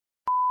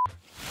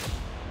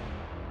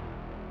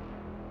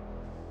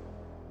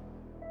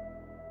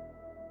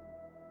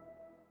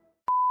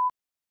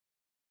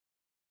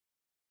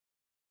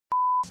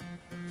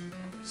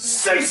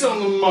Sixx on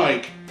the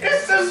mic.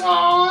 Is this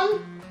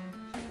on?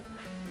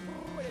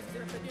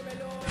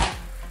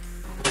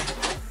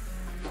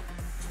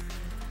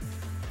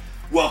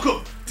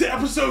 Welcome to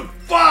episode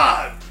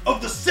 5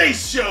 of the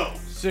Sixx Show.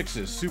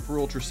 Sixx's Super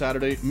Ultra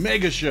Saturday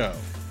Mega Show.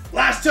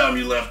 Last time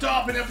you left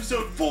off in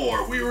episode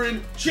 4, we were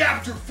in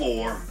chapter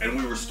 4 and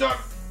we were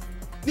stuck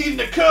needing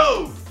a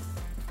code.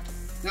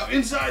 Now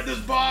inside this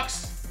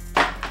box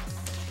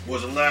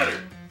was a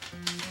letter.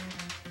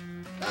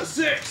 Now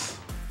Sixx,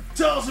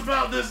 tell us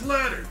about this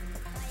letter.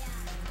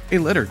 A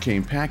letter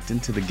came packed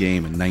into the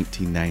game in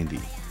 1990.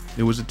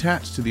 It was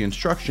attached to the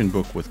instruction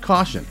book with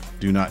caution: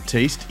 do not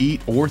taste,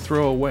 eat, or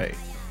throw away.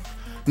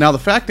 Now the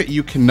fact that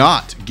you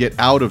cannot get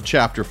out of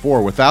chapter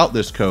 4 without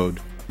this code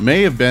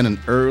may have been an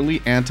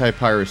early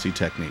anti-piracy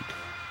technique.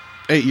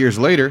 8 years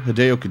later,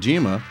 Hideo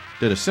Kojima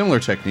did a similar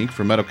technique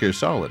for Metal Gear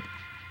Solid,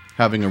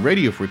 having a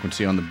radio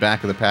frequency on the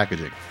back of the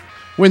packaging.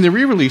 When they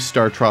re-released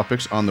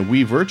Startropics on the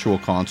Wii Virtual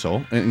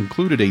Console, it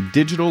included a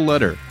digital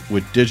letter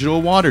with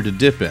digital water to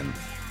dip in.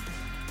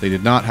 They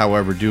did not,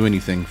 however, do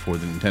anything for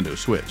the Nintendo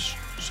Switch.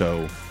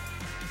 So,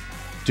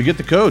 to get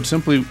the code,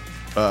 simply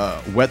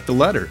wet the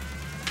letter.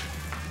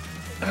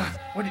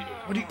 What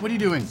are you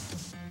doing?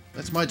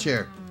 That's my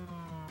chair.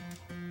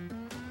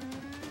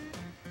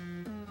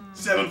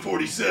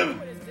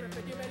 747.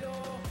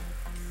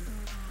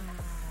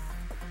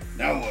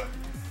 Now what?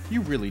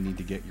 You really need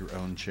to get your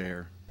own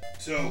chair.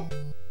 So,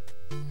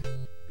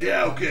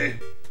 yeah, okay.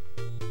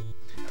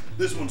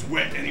 This one's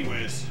wet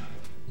anyways.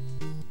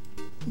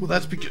 Well,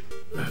 that's because...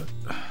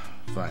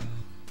 fine.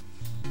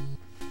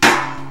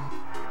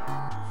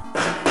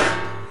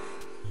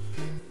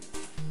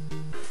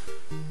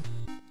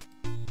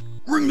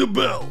 Ring the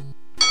bell.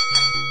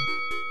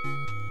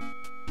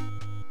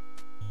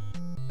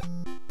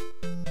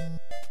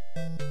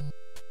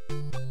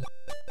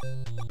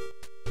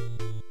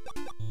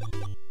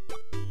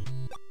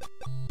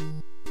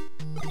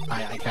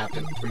 Aye,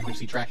 Captain.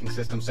 Frequency tracking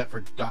system set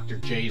for Dr.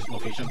 J's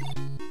location.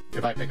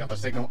 If I pick up a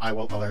signal, I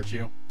will alert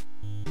you.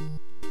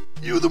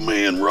 You the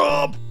man,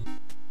 Rob.